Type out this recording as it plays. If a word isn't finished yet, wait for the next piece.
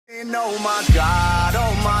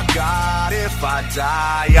Oh my God, if I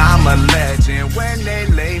die, I'm a legend. When they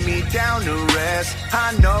lay me down to rest,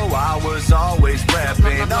 I know I was always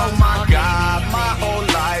repping. Oh my God, my whole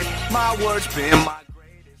life, my words been my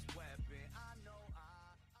greatest weapon.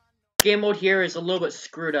 Game mode here is a little bit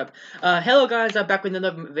screwed up. Hello guys, I'm back with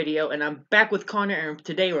another video, and I'm back with Connor, and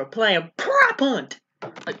today we're playing Prop Hunt!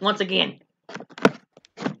 Like, once again.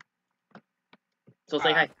 So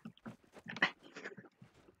say hi.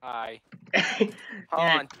 Hi. Hold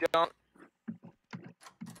on, don't.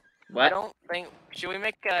 What? I don't think. Should we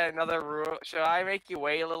make another rule? Should I make you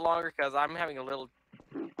wait a little longer? Because I'm having a little.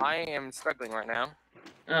 I am struggling right now.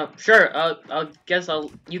 Sure,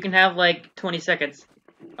 you can have like 20 seconds.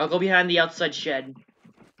 I'll go behind the outside shed.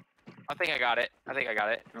 I think I got it.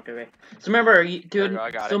 Okay, wait. So remember,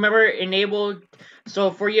 so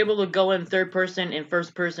for you able to go in third person and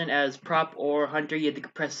first person as prop or hunter, you have to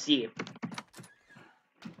press C.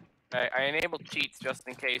 I enabled cheats just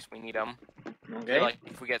in case we need them. Okay. Like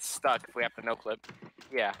if we get stuck, if we have to no clip.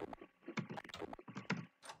 Yeah.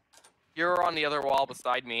 You're on the other wall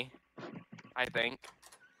beside me, I think.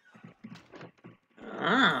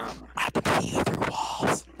 Ah. I'm on the other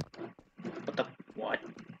walls. What?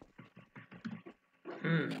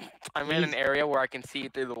 I'm in an area where I can see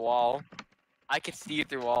through the wall. I can see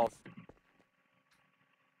through walls.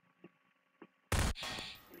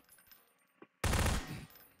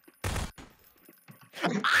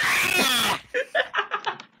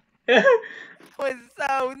 Was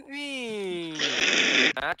so mean.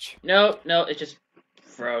 Match? No, it just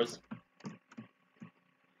froze.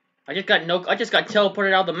 I just got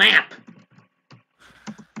teleported out of the map.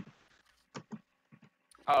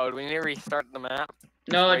 Oh, do we need to restart the map?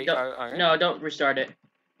 No, Wait, don't. okay. No, don't restart it.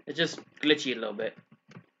 It's just glitchy a little bit.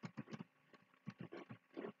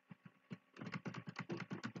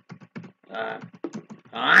 Huh?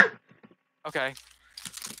 Okay.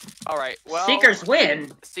 Alright, well... Seekers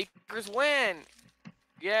win! Seekers win!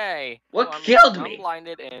 Yay! What killed me? I'm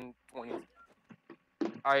blinded in 20...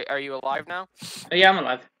 Are you alive now? Oh, yeah, I'm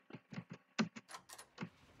alive.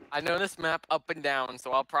 I know this map up and down,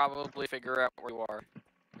 so I'll probably figure out where you are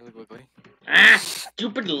really quickly. Ah,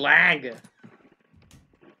 stupid lag.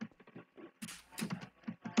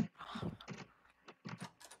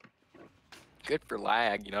 Good for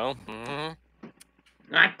lag, you know?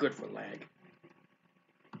 Not good for lag.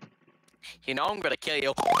 You know I'm gonna kill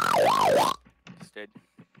you. Just did.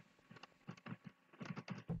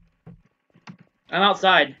 I'm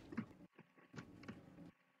outside. Is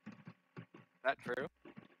that true?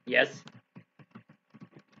 Yes.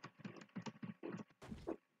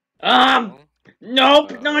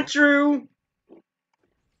 Nope, not true.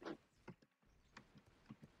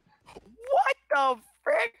 What the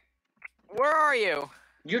frick? Where are you?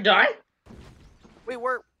 You died? Wait,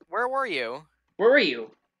 where were you? Where were you?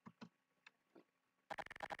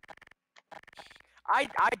 I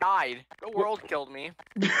died. The world killed me.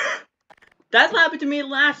 That's what happened to me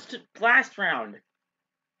last round.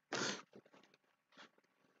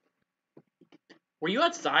 Were you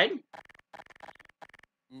outside?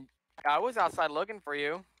 I was outside looking for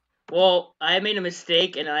you. Well, I made a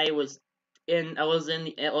mistake and I was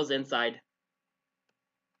inside.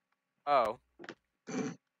 Oh.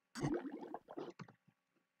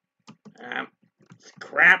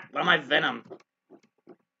 Crap, why am I Venom?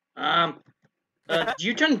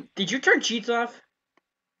 Did you turn cheats off?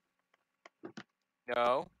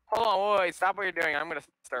 No. Hold on, wait, stop what you're doing. I'm gonna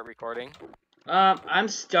start recording. I'm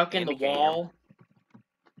stuck in the wall.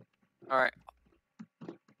 Alright.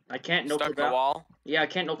 I can't no clip out. Stuck in the wall? Yeah, I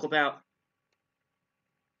can't no clip out.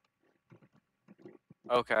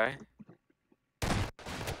 Okay.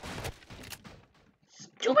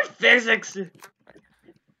 Stupid physics!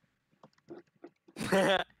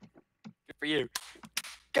 Good for you.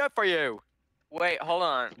 Good for you! Wait, hold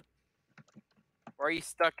on. Where are you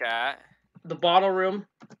stuck at? The bottle room.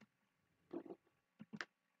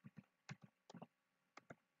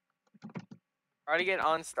 Try to get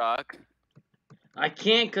unstuck. I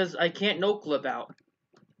can't, cause I can't no clip out.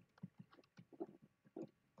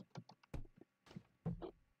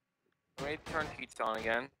 Let me turn cheats on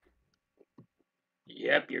again.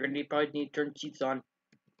 Yep, you're gonna probably need to turn cheats on.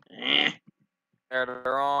 Eh. There,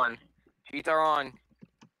 they're on. Cheats are on.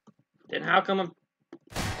 Then how come I'm...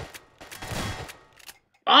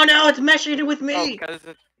 Oh no, it's meshing with me! Oh, because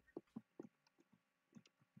it's...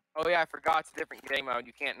 Oh yeah, I forgot it's a different game mode.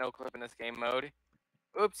 You can't no clip in this game mode.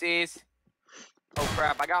 Oopsies. Oh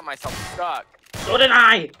crap, I got myself stuck. So did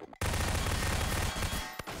I!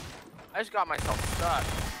 I just got myself stuck.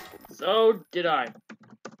 So did I.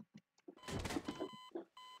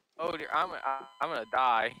 Oh dear, I'm gonna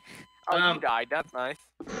die. Oh, you died. That's nice.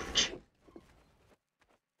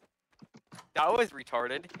 That was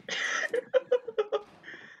retarded.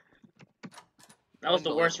 That was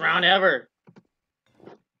the worst round ever.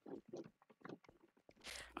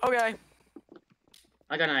 Okay.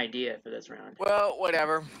 I got an idea for this round. Well,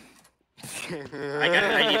 whatever. I got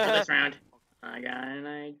an idea for this round. I got an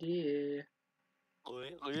idea.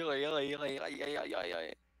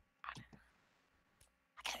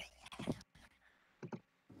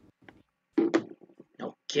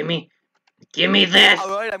 No, give me this.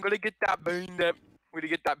 Alright, I'm gonna get that bean dip. I'm gonna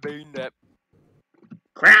get that bean dip.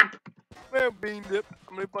 Crap. Well, bean dip.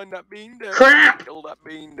 I'm gonna find that bean dip. Crap. Kill that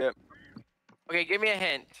bean dip. Okay, give me a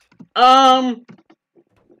hint.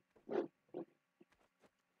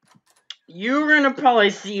 You're gonna probably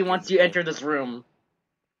see once you enter this room.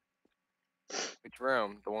 Which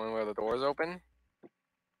room? The one where the door's open?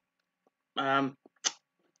 One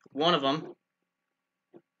of them.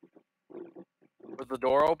 Was the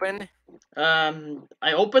door open?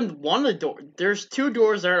 I opened one of the doors. There's two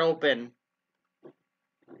doors that are open.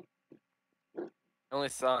 I only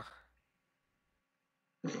saw.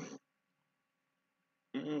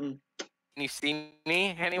 Mm-mm. Can you see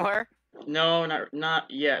me anywhere? No,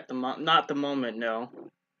 not yet. Not the moment. No.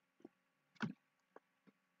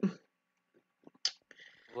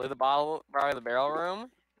 Was the bottle by the barrel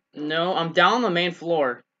room? No, I'm down on the main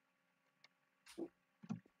floor.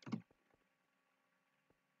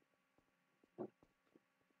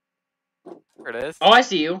 There it is. Oh, I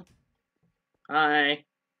see you. Hi.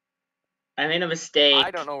 I made a mistake.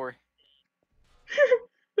 I don't know where.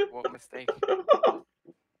 What mistake?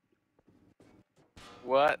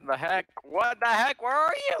 What the heck? What the heck? Where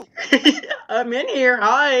are you? I'm in here.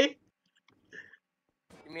 Hi.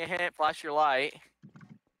 Give me a hint. Flash your light.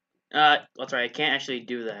 That's right. I can't actually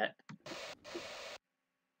do that.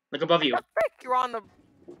 Look above you. What the frick? You're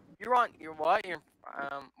on. You're what?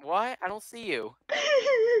 What? I don't see you.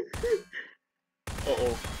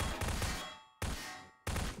 Uh-oh.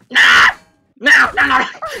 No! No! No! No!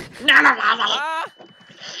 No! No! No! Ah!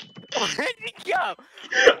 Where'd you go?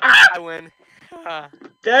 Ah! I win.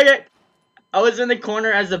 Dang it! I was in the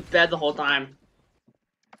corner as a bed the whole time.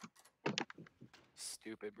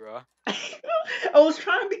 Stupid, bro. I was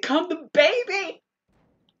trying to become the baby!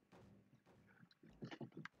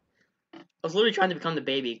 I was literally trying to become the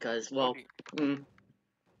baby because, well,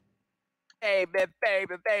 Baby,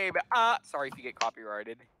 baby. Sorry if you get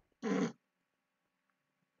copyrighted.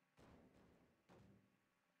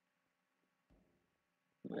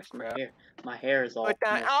 My hair is all...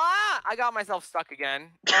 I got myself stuck again.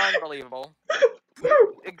 Unbelievable.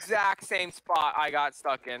 Exact same spot I got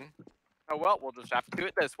stuck in. Oh well, we'll just have to do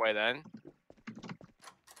it this way then.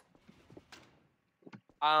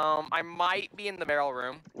 I might be in the barrel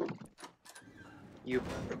room.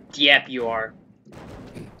 Yep, you are.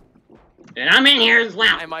 And I'm in here as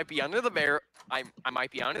well. I might be under the barrel. I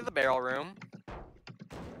might be under the barrel room.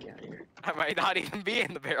 Get out of here. I might not even be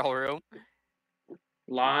in the barrel room.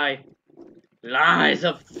 Lie. Lies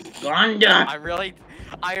of thunder.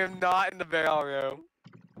 I am not in the barrel room.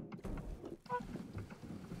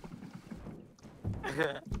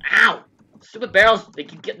 Ow! Stupid barrels. They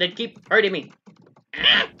keep hurting me.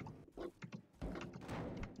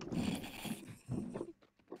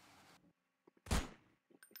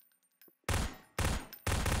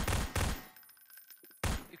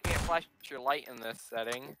 You can't flash your light in this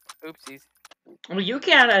setting. Oopsies. Well, you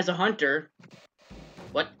can as a hunter.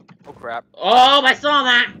 What? Oh crap. Oh, I saw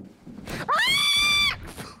that.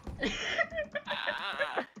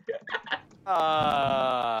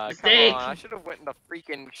 Mistake. Come on. I should have went in the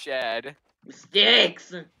freaking shed.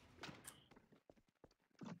 Mistakes.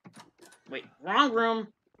 Wait, wrong room.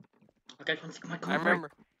 Okay, come on. I remember.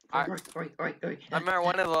 I remember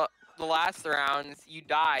one of the last rounds you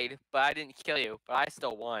died, but I didn't kill you, but I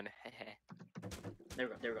still won. There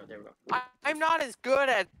we go. I'm not as good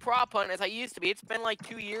at prop hunt as I used to be. It's been like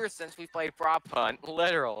 2 years since we played prop hunt,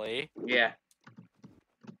 literally. Yeah.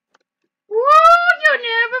 Woo! You'll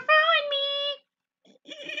never find me.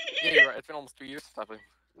 Yeah, you're right. It's been almost 2 years since I played.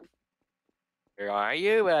 Where are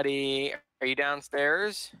you, buddy? Are you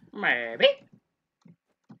downstairs? Maybe.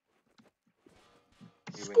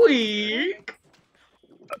 Squeak.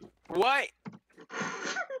 What? I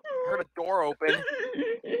heard a door open.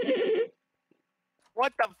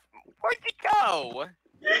 What the? Where'd you go?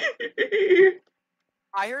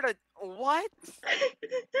 I heard a what?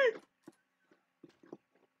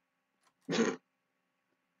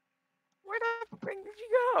 Where the frick did you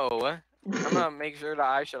go? I'm gonna make sure that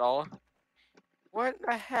I should all. What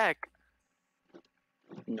the heck?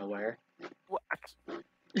 Nowhere. What?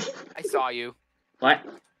 saw you. What?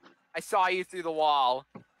 I saw you through the wall.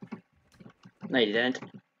 No, you didn't.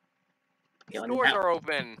 These doors are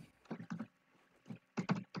open.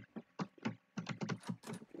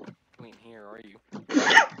 You ain't here, are you?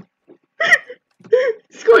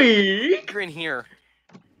 Squeak! You're in here.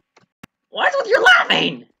 What's with your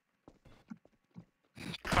laughing?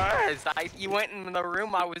 Cause you went in the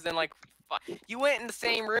room I was in like. You went in the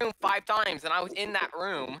same room 5 times, and I was in that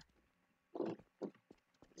room.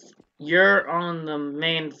 You're on the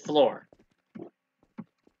main floor.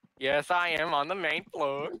 Yes, I am on the main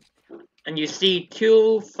floor. And you see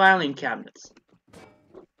 2 filing cabinets.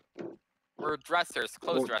 Or dressers,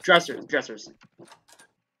 clothes Or dressers. dressers.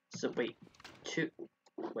 So wait, 2.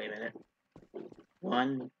 Wait a minute.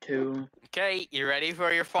 1, 2. Okay, you ready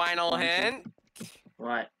for your final hint?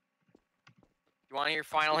 What? You want to hear your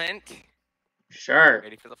final hint? Sure.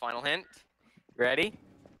 Ready for the final hint? Ready?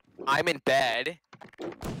 I'm in bed.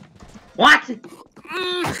 What?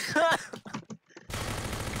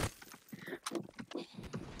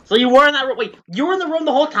 So you were in that room? Wait, you were in the room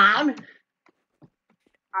the whole time?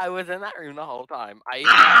 I was in that room the whole time. I Ow,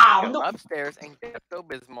 had to go no. upstairs and get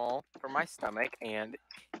Pepto-Bismol for my stomach, and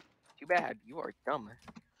too bad, you are dumb.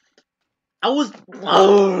 I was.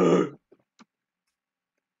 Oh.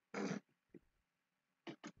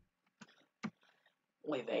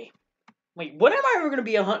 Wait. When am I ever gonna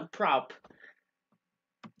be a hunt prop?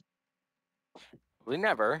 Probably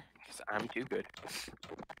never, because I'm too good.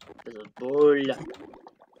 There's a bull.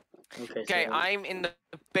 Okay, so I'm in the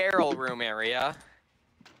barrel room area.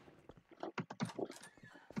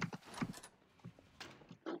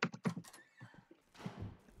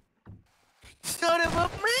 Son of a man!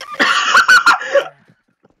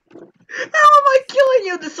 How am I killing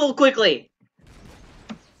you this so quickly?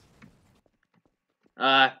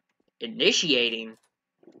 Initiating.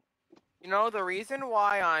 You know the reason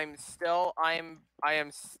why I am still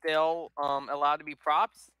allowed to be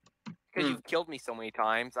props? Because you've killed me so many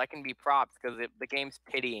times. I can be props because the game's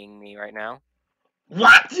pitying me right now.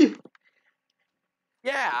 What?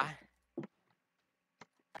 Yeah.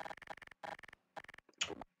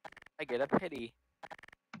 I get a pity.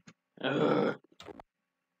 Ah!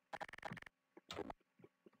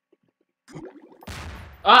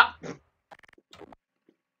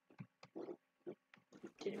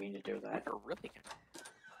 Didn't mean to do that. You're really good.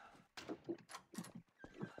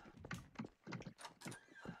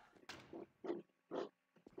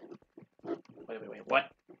 Wait,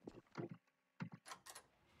 what?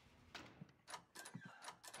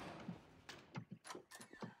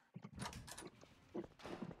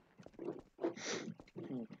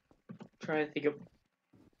 Trying to think of.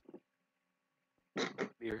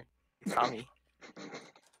 Weird. You saw me.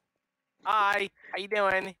 Hi. How you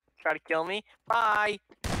doing? Try to kill me? Bye.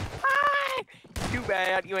 Bye. Too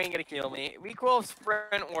bad. You ain't gonna kill me. We cool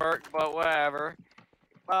sprint work, but whatever.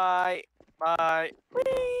 Bye. Bye.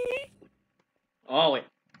 Whee! Oh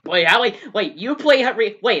wait, you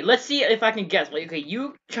play wait, let's see if I can guess. Wait, okay,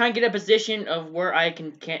 you try and get a position of where I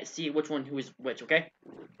can't see which one who is which, okay?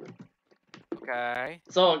 Okay.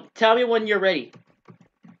 So tell me when you're ready.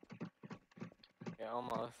 Yeah,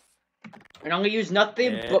 almost. And I'm gonna use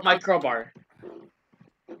nothing but my crowbar.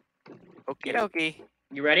 Okie dokie.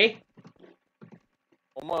 You ready?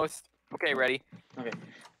 Almost. Okay, ready. Okay,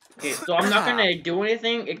 so I'm not gonna do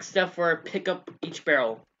anything except for pick up each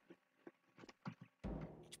barrel.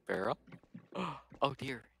 Each barrel? Oh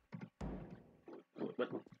dear. What?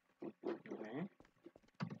 Okay.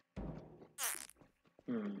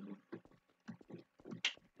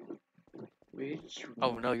 Which one?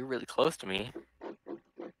 Oh no, you're really close to me.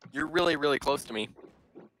 You're really, really close to me.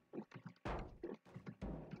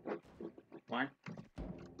 What?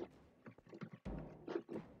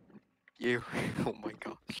 You. Oh my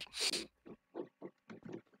gosh.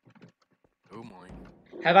 Oh my.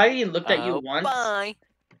 Have I even looked at you once? Bye.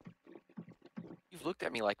 You've looked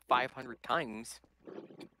at me like 500 times.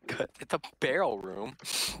 It's a barrel room.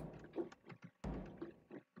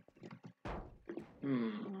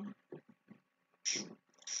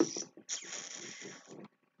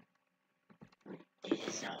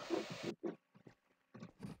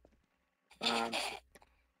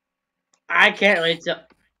 I can't wait to.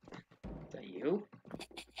 Is that you?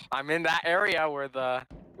 I'm in that area where the.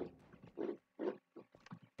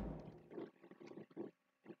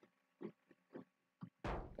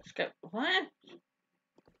 What?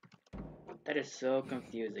 That is so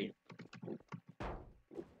confusing.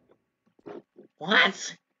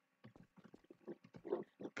 What?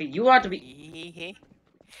 Okay, you have to be.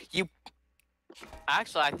 You.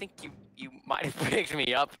 Actually, I think you might have picked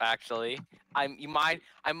me up. Actually, you might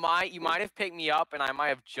have picked me up, and I might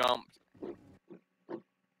have jumped.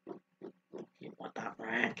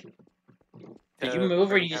 heck? Did you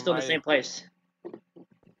move or are you still in the same place?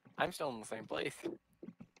 I'm still in the same place.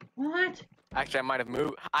 What? Actually, I might have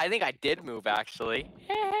moved. I think I did move, actually.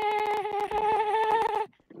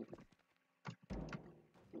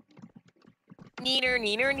 Neener,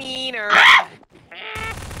 neener, neener.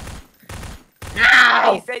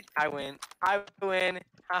 No! He said, I win. I win.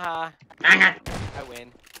 Haha. Ah. I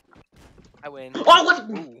win. I win. Oh, what?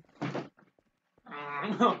 Ooh.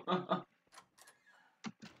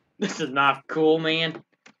 This is not cool, man.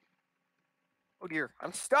 Oh dear,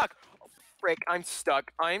 I'm stuck. Oh, frick, I'm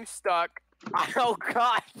stuck. I'm stuck. Oh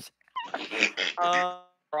gosh.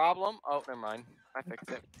 Problem? Oh, never mind. I fixed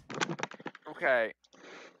it. Okay.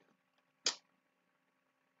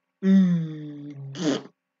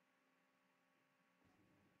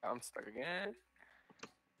 I'm stuck again.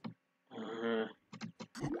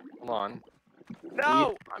 Hold on.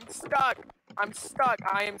 No! I'm stuck! I'm stuck!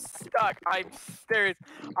 I am stuck! I'm serious.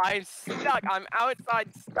 I'm stuck! I'm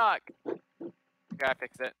outside stuck! Okay, I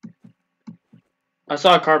fixed it. I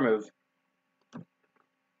saw a car move.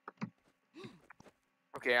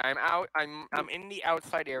 Okay, I'm out. I'm in the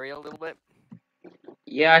outside area a little bit.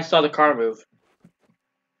 Yeah, I saw the car move.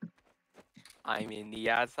 I'm in the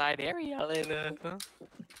outside area a little.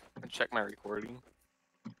 Check my recording.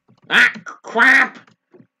 Ah, crap!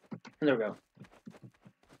 There we go.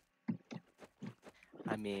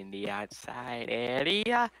 I'm in the outside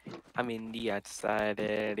area. I'm in the outside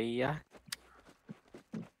area.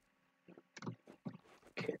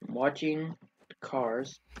 Okay, I'm watching the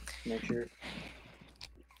cars. Make sure. Do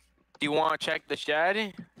you want to check the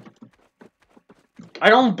shed? I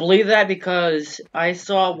don't believe that because I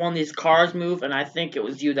saw one of these cars move, and I think it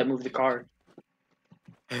was you that moved the car.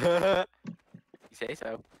 You say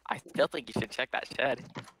so. I still think you should check that shed.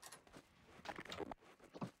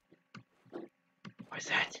 What's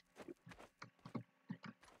that?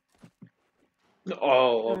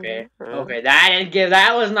 Oh, okay. Okay,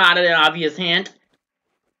 that was not an obvious hint.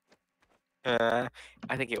 I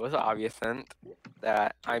think it was obvious then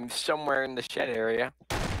that I'm somewhere in the shed area.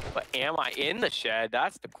 But am I in the shed?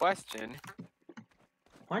 That's the question.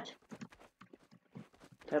 What?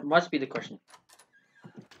 That must be the question.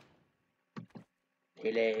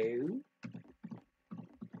 Hello?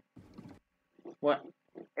 What?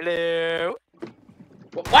 Hello?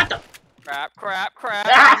 What the? Crap, crap, crap.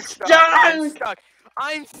 Ah, I'm stuck. I'm stuck! stuck.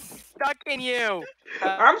 I'm stuck in you.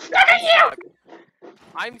 I'm stuck in you!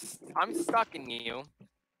 I'm stuck in you.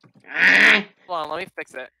 Ah. Hold on, let me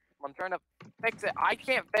fix it. I'm trying to fix it. I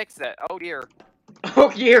can't fix it. Oh dear.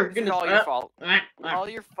 Oh dear. This is all your fault. All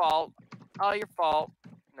your fault. All your fault.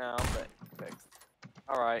 No, but fixed.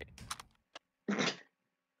 Alright.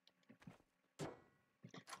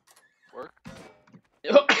 Work?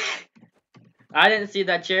 I didn't see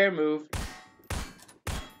that chair move.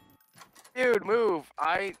 Dude, move.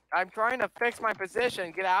 I'm trying to fix my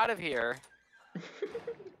position. Get out of here.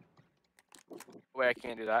 Wait, I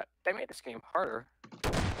can't do that. They made this game harder.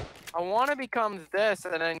 I want to become this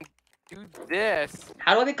and then do this.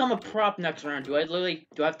 How do I become a prop next round? Do I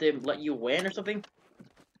have to let you win or something?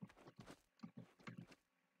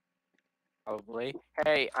 Probably.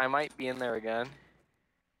 Hey, I might be in there again.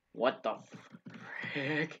 What the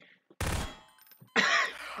frick?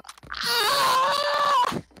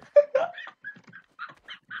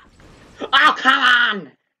 Oh, come on!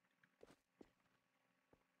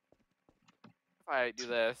 If I do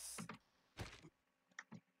this,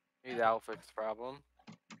 maybe that'll fix the problem.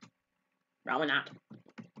 Probably not.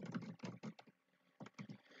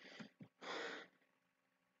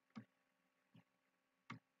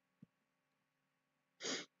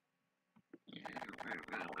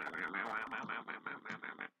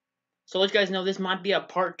 So let you guys know this might be a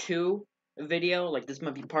part 2 video. Like this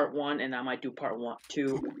might be part 1, and I might do part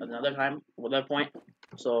 2 another time, another point.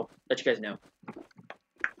 So let you guys know.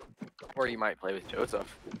 Or you might play with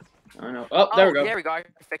Joseph. I don't know. Oh, there we go. There we go. I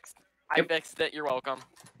fixed it. You're welcome.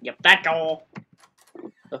 Yep, that goal.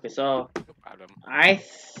 Okay, so No problem. I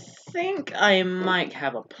think I might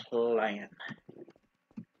have a plan.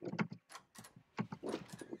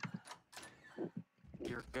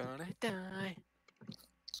 You're gonna die.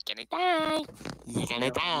 You're gonna die. You're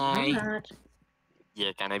gonna die. Not.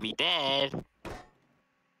 You're gonna be dead. You're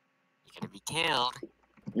gonna be killed.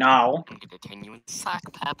 No. I'm gonna turn you into a sock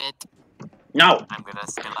puppet. No. I'm gonna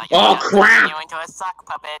spit out Oh, your crap. turn you into a sock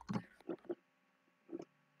puppet.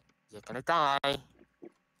 You're gonna die.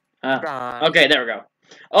 Die. Okay, there we go.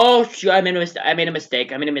 Oh shoot! I made a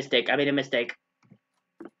mistake. What'd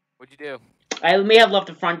you do? I may have left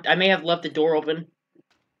the door open.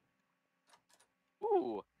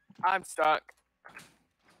 Ooh, I'm stuck.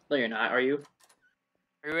 No, you're not. Are you?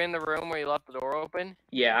 Are you in the room where you left the door open?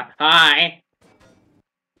 Yeah. Hi.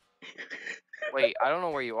 Wait, I don't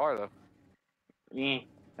know where you are though. Yeah.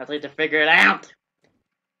 I'd like to figure it out.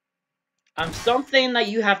 I'm something that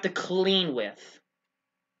you have to clean with.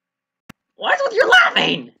 What's with your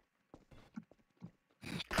laughing?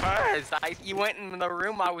 Cause you went in the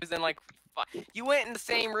room I was in like, you went in the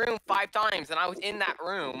same room 5 times, and I was in that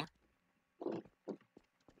room.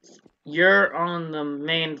 You're on the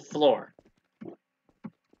main floor.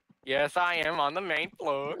 Yes, I am on the main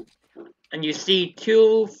floor. And you see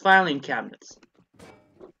 2 filing cabinets.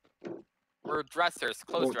 Or dressers,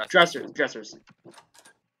 clothes Or dressers. dressers.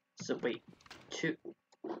 So wait, 2.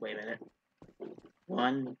 Wait a minute.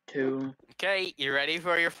 1, 2. Okay, you ready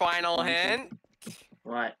for your final 1, 2. hint?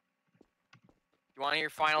 What? You want your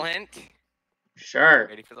final hint? Sure.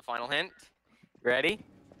 Ready for the final hint? Ready?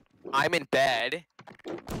 I'm in bed.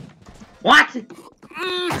 What?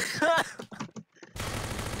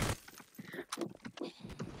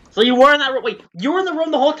 So you were in that room? Wait, you were in the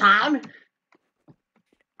room the whole time?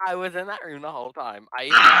 I was in that room the whole time. I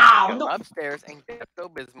Ow, had to go no. upstairs and get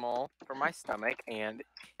Pepto-Bismol for my stomach, and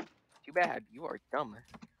too bad, you are dumb.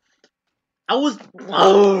 I was.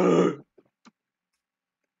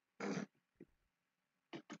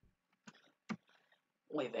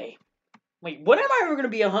 Wait, when am I ever gonna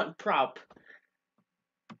be a hunt prop?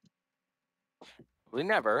 We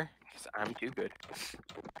never, because I'm too good.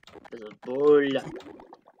 There's a bull.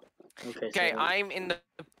 Okay, So... I'm in the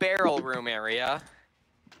barrel room area.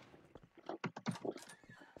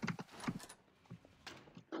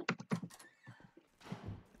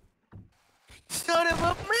 Son of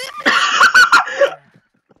a man!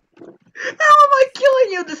 How am I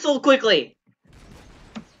killing you so quickly?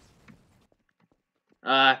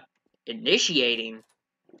 Initiating.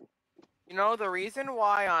 You know the reason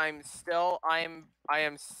why I am still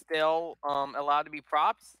allowed to be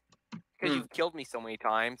props? Because you've killed me so many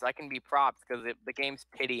times. I can be props because the game's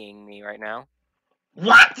pitying me right now.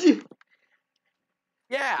 What?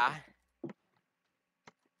 Yeah.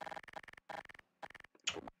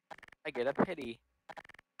 I get a pity.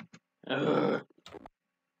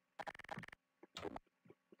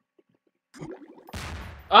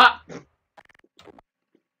 Ah!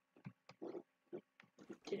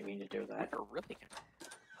 Didn't mean to do that. You're really good.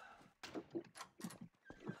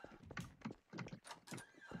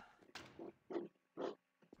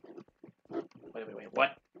 Wait,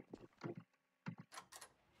 what?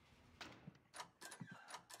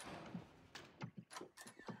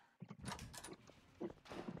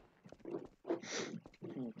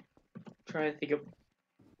 Trying to think of...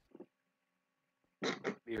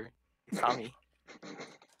 You saw me.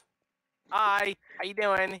 Hi, how you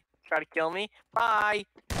doing? Try to kill me? Bye.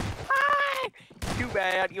 Hi. Too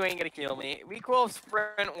bad, you ain't gonna kill me. We cool if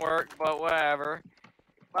sprint work, but whatever.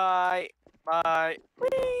 Bye. Bye. Whee!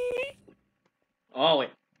 Oh,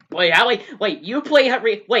 wait, you play...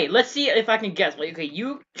 Wait, let's see if I can guess. Wait, okay,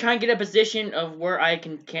 you try and get a position of where I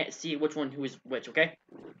can't see which one who is which, okay?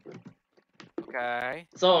 Okay.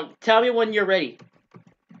 So, tell me when you're ready.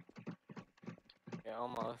 Yeah,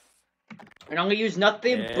 almost. And I'm gonna use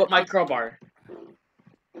nothing but my crowbar.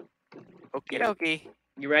 Okie dokie.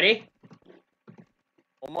 You ready?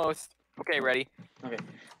 Almost. Okay, ready. Okay.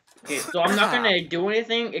 Okay, so I'm not gonna do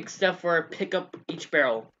anything except for pick up each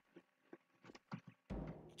barrel.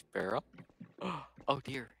 Barrel? Oh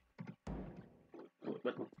dear.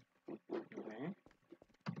 What? Okay.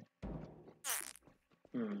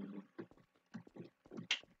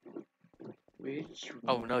 Which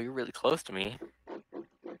Oh no, you're really close to me.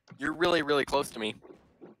 You're really, really close to me.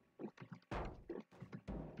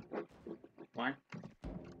 one?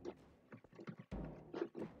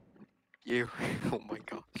 You. Oh my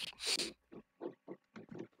gosh.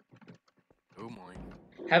 Oh my.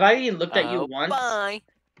 Have I even looked at you once? Bye.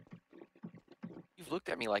 You've looked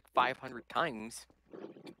at me like 500 times.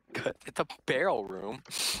 It's a barrel room.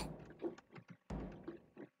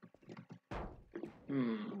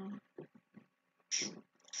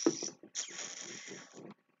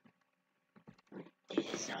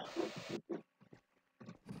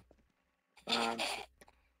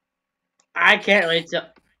 I can't really tell.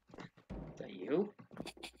 Is that you?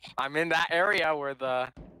 I'm in that area where the...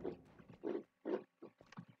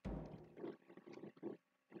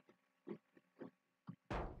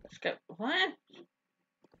 What?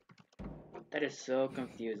 That is so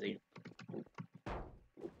confusing.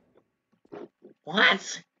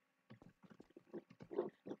 What?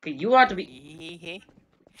 Okay, you ought to be.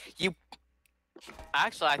 You.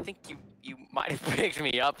 Actually, I think you might have picked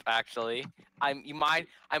me up. Actually, you might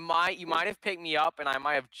have picked me up, and I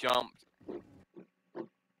might have jumped.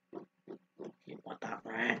 You want that,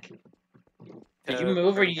 right? Did you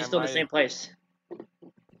move, or are you I still in the might- same place?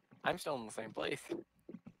 I'm still in the same place.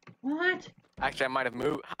 What? Actually, I might have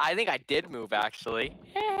moved. I think I did move, actually.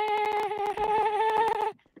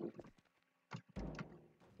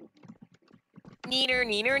 Neener,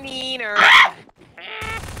 neener, neener. I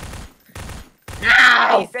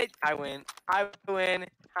No! said I win. I win.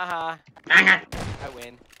 Haha. Hang on. I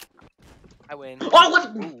win. I win. Oh,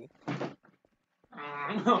 what? Ooh.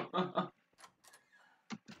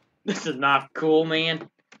 This is not cool, man.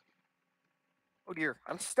 Oh dear,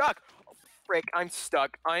 I'm stuck. Oh, frick, I'm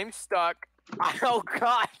stuck. I'm stuck. Oh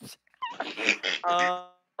gosh.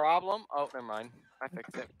 Problem? Oh, never mind. I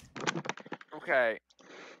fixed it. Okay.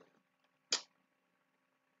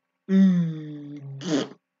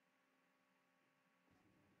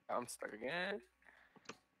 I'm stuck again.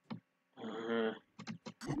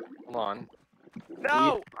 Hold on.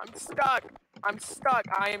 No! I'm stuck! I'm stuck!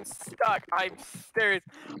 I am stuck! I'm serious.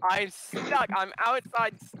 I'm stuck! I'm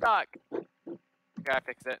outside stuck! Okay, I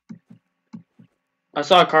fixed it. I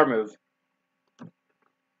saw a car move.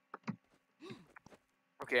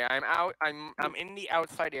 Okay, I'm out. I'm in the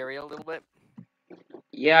outside area a little bit.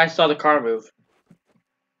 Yeah, I saw the car move.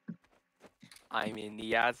 I'm in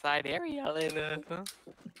the outside area a little.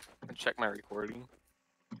 Check my recording.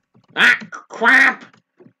 Ah, crap!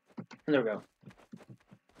 There we go.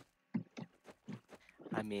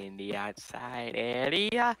 I'm in the outside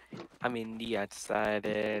area. I'm in the outside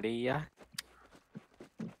area.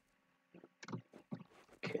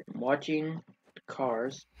 Okay, I'm watching the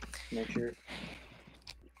cars. Make sure.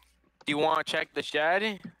 Do you want to check the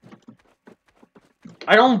shed?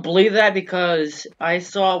 I don't believe that because I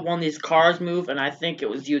saw one of these cars move, and I think it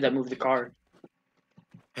was you that moved the car.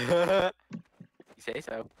 You say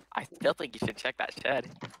so. I still think you should check that shed.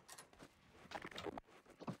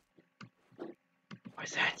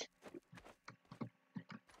 What's that?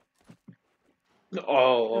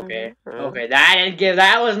 Oh, okay. Okay,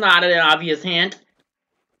 that was not an obvious hint.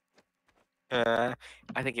 I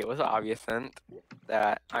think it was obvious then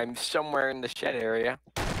that I'm somewhere in the shed area.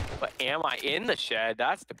 But am I in the shed?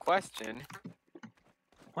 That's the question.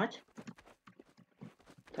 What?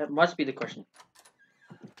 That must be the question.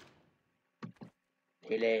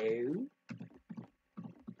 Hello?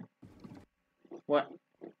 What?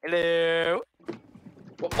 Hello?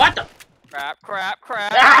 What the? Crap, crap,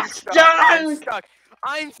 crap. Ah, I'm stuck. I'm stunk! stuck.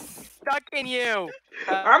 I'm stuck in you.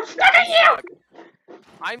 I'm stuck in you!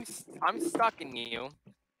 I'm stuck in you.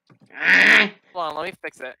 Ah. Hold on, let me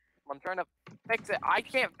fix it. I'm trying to fix it. I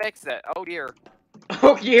can't fix it. Oh dear.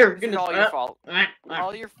 Oh dear. This is all your fault.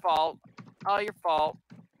 All your fault. All your fault.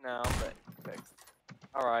 No, but fixed.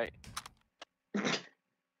 Alright.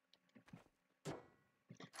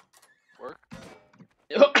 Work.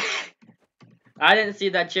 I didn't see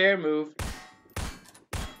that chair move.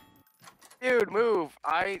 Dude, move.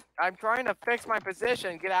 I'm trying to fix my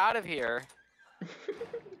position. Get out of here.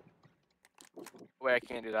 Wait, I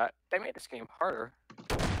can't do that. They made this game harder.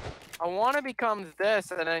 I want to become this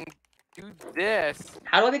and then do this.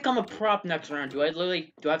 How do I become a prop next round? Do I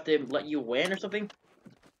have to let you win or something?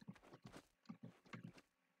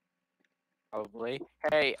 Probably.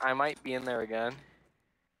 Hey, I might be in there again.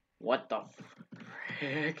 What the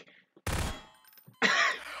frick?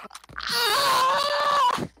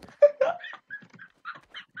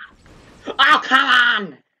 Oh, come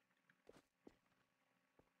on!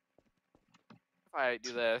 If I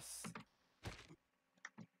do this,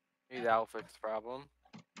 maybe that'll fix the problem.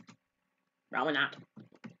 Probably not.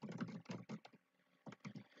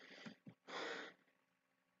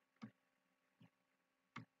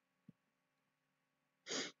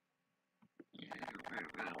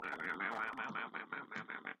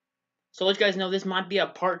 So let you guys know this might be a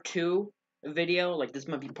part 2 video. Like this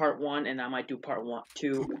might be part 1, and I might do part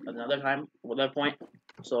 2 another time, another point.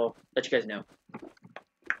 So let you guys know.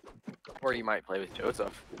 Or you might play with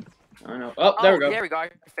Joseph. I don't know. Oh, there we go. There we go. I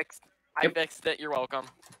fixed it. You're welcome.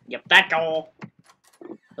 Yep, that all.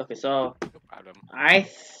 Okay, so No problem. I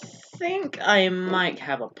think I might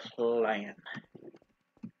have a plan.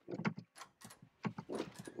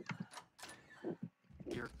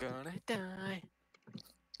 You're gonna die.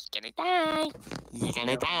 You're gonna die. You're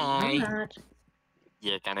gonna die. Not.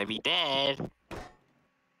 You're gonna be dead.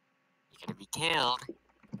 You're gonna be killed.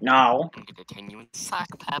 No. I'm gonna turn you into a sock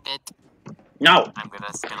puppet. No. I'm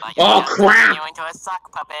gonna spit like Oh, crap. turn you into a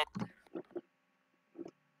sock puppet.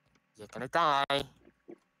 You're gonna die.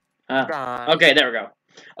 Die. Okay, there we go.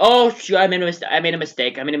 Oh shoot! I made a mistake. I made a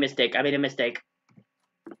mistake.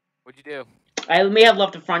 What'd you do? I may have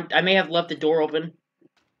left the front. I may have left the door open.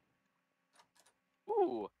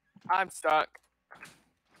 Ooh, I'm stuck.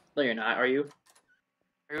 No, you're not. Are you?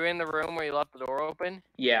 Are you in the room where you left the door open?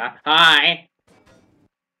 Yeah. Hi.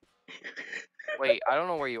 Wait, I don't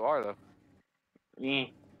know where you are though. Yeah.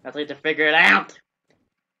 I'd like to figure it out.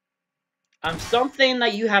 I'm something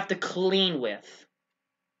that you have to clean with.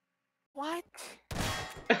 What?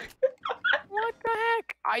 What the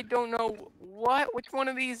heck? I don't know what. Which one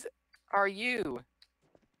of these are you?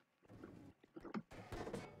 What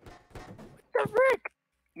the frick?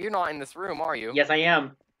 You're not in this room, are you? Yes, I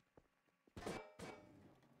am.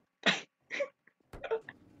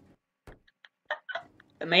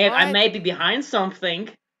 I may be behind something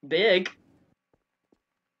big.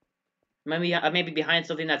 Maybe I may be behind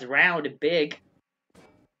something that's round and big.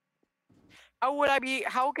 How would I be?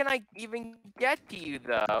 How can I even get to you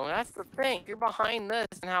though? That's the thing. If you're behind this,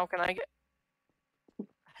 and how can I get?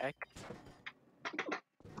 Heck.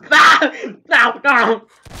 Ah! No! No!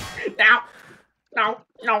 No! No!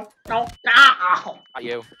 No! No! No! Not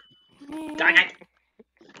you. Dang it!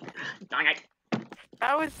 Dang it!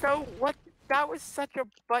 That was so. What? That was such a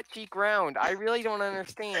butt cheek round. I really don't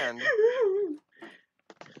understand. What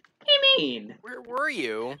do you mean? Where were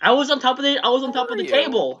you? I was on top of the. I was on Where top of were the you?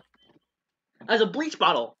 table. As a bleach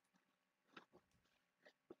bottle.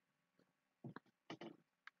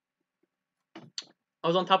 I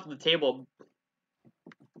was on top of the table.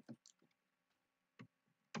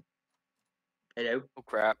 Hello? Oh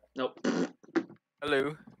crap. Nope.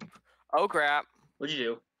 Hello. Oh crap. What'd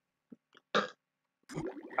you do?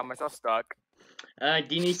 Got myself stuck.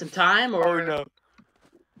 Do you need some time or? Oh no.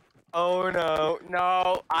 Oh no.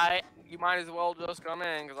 No. You might as well just come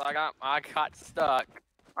in because I got stuck.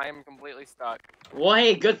 I am completely stuck. Well,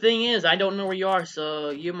 hey, good thing is I don't know where you are,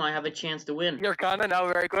 so you might have a chance to win. You're gonna know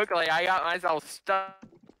very quickly. I got myself stuck.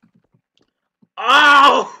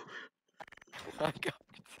 Oh! I got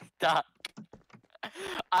stuck.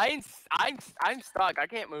 I'm stuck. I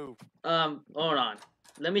can't move. Hold on.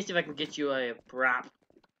 Let me see if I can get you a prop.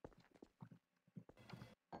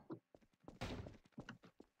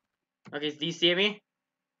 Okay, do you see me?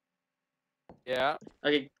 Yeah.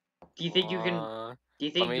 Okay, do you think you can? Do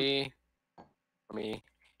you think? Let me.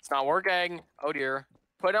 It's not working. Oh dear.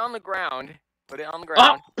 Put it on the ground. Put it on the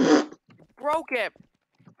ground. Oh! Broke it.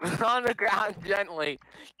 On the ground gently.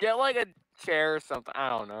 Get like a chair or something. I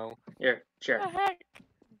don't know. Here, sure. What the heck?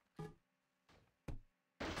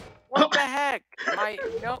 What the heck?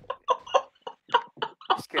 No.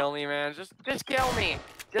 Just kill me, man. Just kill me.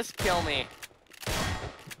 Just kill me.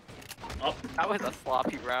 Oh. That was a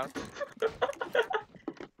sloppy round.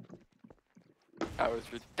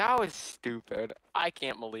 That was stupid. I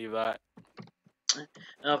can't believe that.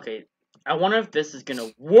 Okay, I wonder if this is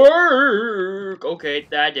gonna work. Okay,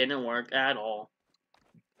 that didn't work at all.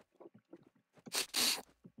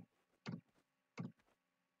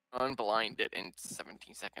 Unblinded in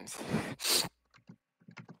 17 seconds.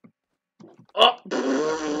 Oh!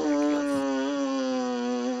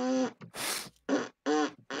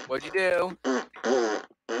 What'd you do?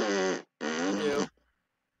 What'd you do?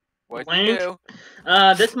 What'd you Link? do?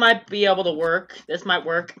 This might be able to work. This might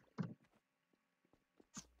work.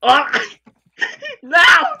 Oh!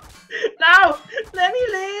 No! No! Let me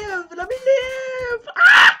live! Let me live!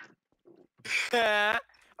 Ah!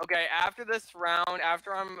 Okay, after this round,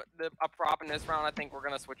 after I'm a prop in this round, I think we're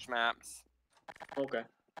gonna switch maps. Okay.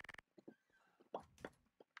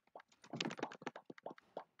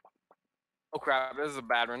 Oh crap, this is a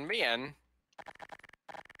bad one to be in.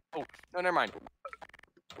 Oh, no, never mind.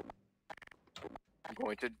 I'm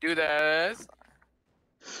going to do this.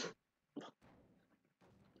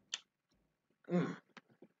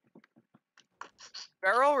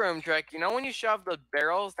 Barrel room trick. You know when you shove the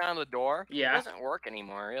barrels down the door? Yeah. It doesn't work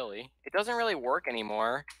anymore, really. It doesn't really work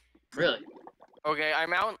anymore. Really? Okay, I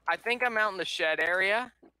think I'm out in the shed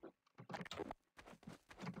area.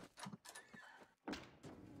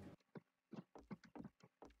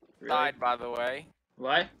 Really? Outside, by the way.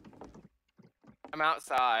 What? I'm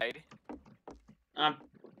outside. I'm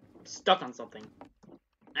stuck on something.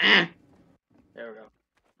 Ah! There we go.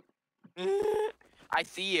 I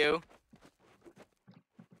see you.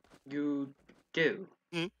 You do.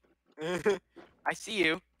 I see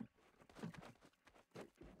you.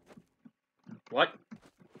 What?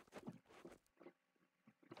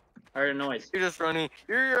 I heard a noise. You're just running.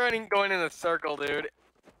 You're running, going in a circle, dude.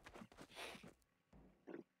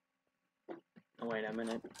 Oh, wait a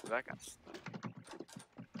minute. That guy's...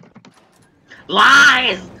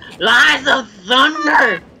 Lies! Lies of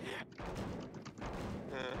thunder!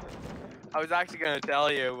 I was actually gonna tell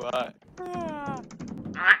you, but Ah!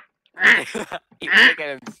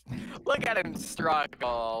 look at him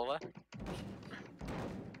struggle.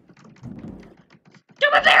 Do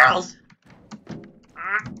my barrels!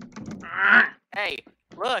 Hey,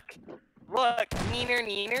 look. Look. Neener,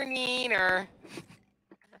 neener, neener.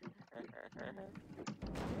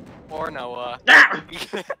 Or Noah.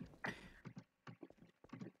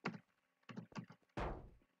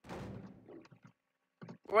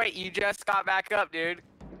 Wait, you just got back up, dude.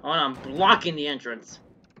 Oh, I'm blocking the entrance.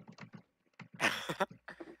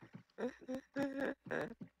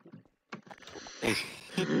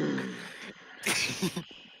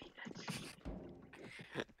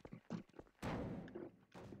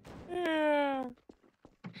 Yeah.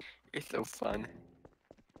 You're so fun.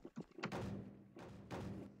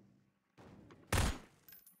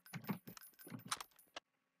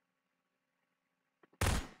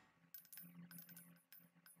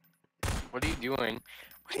 What are you doing?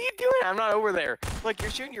 What are you doing? I'm not over there. Look, you're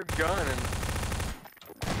shooting your gun and...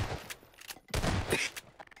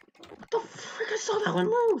 What the frick? I saw that one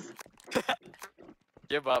move.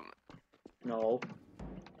 Give up. No.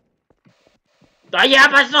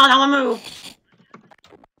 Yep, I saw that one move.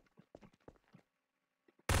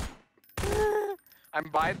 I'm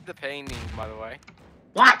by the painting, by the way.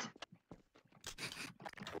 What?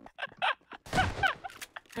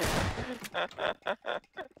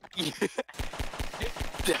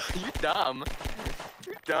 You're dumb.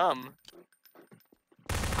 You're dumb.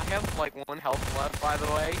 I have like 1 health left, by the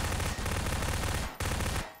way.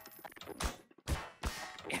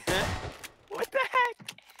 What the heck?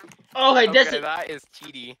 Okay, this Okay, is that is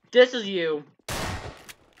cheaty. this is you.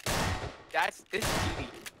 This is cheaty.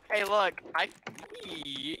 Hey, look,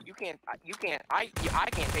 you can't I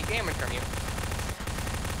can't take damage from you.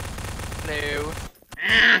 No.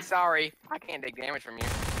 Sorry, I can't take damage from you.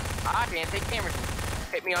 I can't take damage from you.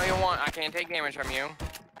 Hit me all you want, I can't take damage from you.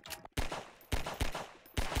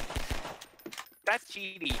 That's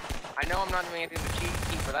cheaty. I know I'm not doing anything to cheat,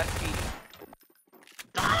 but that's cheating.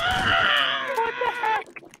 What the heck?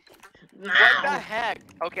 What the heck?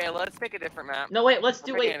 Okay, let's pick a different map. No, wait, let's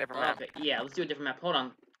do We're picking wait. a different map. Okay, yeah, let's do a different map. Hold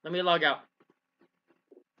on. Let me log out.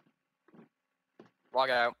 Log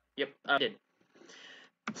out. Yep, I did.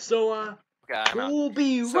 So, Okay, I'm out. we'll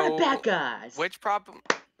be right back, guys. Which problem?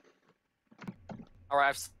 Alright,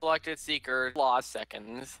 I've selected Seeker. Lost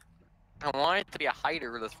seconds. I want it to be a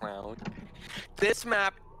hider this round. This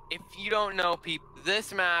map, if you don't know, people,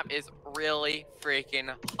 this map is really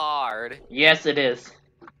freaking hard. Yes, it is.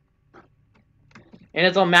 And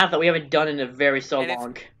it's a map that we haven't done in a very so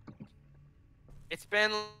long. It's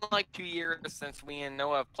been like 2 years since we and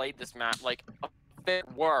Noah have played this map. Like, it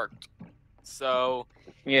worked. So,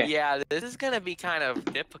 yeah, this is gonna be kind of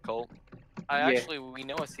difficult. Actually, we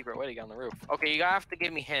know a secret way to get on the roof. Okay, you have to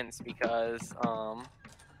give me hints because, I'm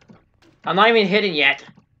not even hidden yet.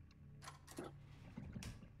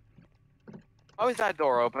 how is that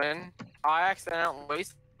door open? I accidentally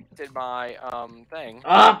wasted my, thing.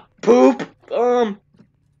 Ah, poop! Poop!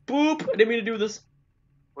 I didn't mean to do this.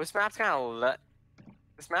 This map's kind of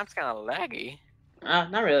laggy.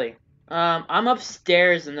 Not really. I'm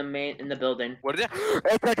upstairs in the building. What is it?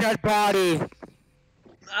 It's a dead body!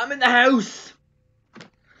 I'm in the house!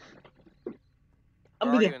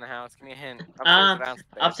 Where are you in the house? Give me a hint.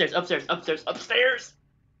 Upstairs or downstairs? Upstairs!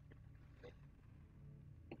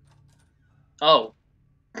 Oh.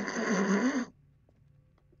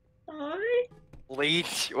 Hi?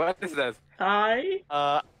 Leech? What is this?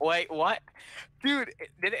 Hi? Wait, what? Dude,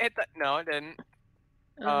 did it hit the... No, it didn't.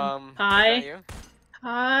 Hi? Is that you?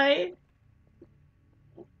 Hi?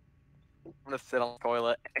 I'm gonna sit on the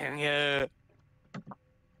toilet. And yeah.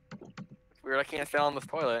 It's weird, I can't sit on this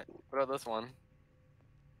toilet. What about this one?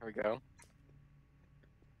 There we go.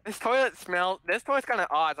 This toilet smells... This toilet's kind of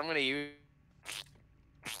odd, so I'm gonna use...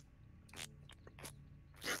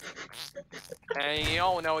 And you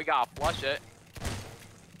all know we gotta flush it.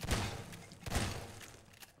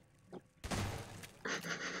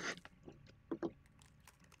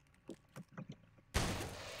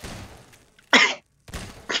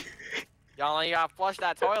 Y'all know you gotta flush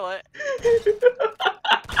that toilet.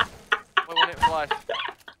 Why won't it flush?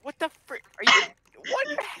 What the frick? Are you... What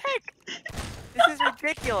the heck? This is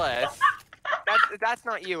ridiculous. That's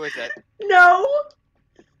not you, is it? No!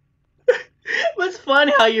 It's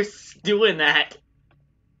fun how you're doing that.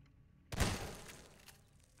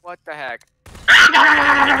 What the heck?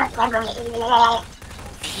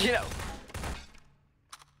 You know...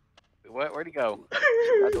 Where'd he go?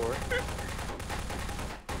 That door.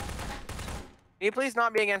 Can you please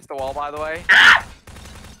not be against the wall, by the way?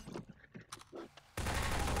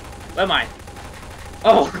 Where am I?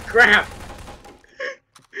 Oh, crap!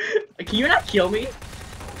 Can you not kill me?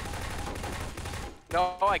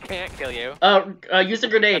 No, I can't kill you. Use a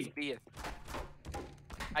grenade.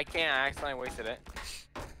 I can't, I accidentally wasted it.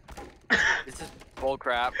 This is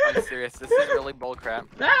bullcrap. I'm serious. This is really bullcrap.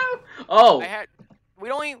 No. Oh. We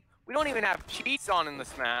don't even have cheats on in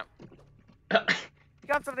this map.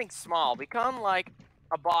 Become something small. Become like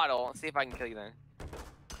a bottle. Let's see if I can kill you then.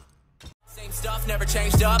 Same stuff, never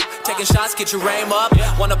changed up. Taking shots, get your aim up.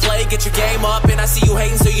 Wanna play, get your game up. And I see you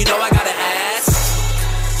hating, so you know I gotta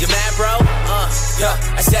ask. You mad, bro? Yeah.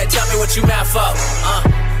 I said, tell me what you mad for.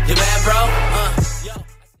 You mad, bro?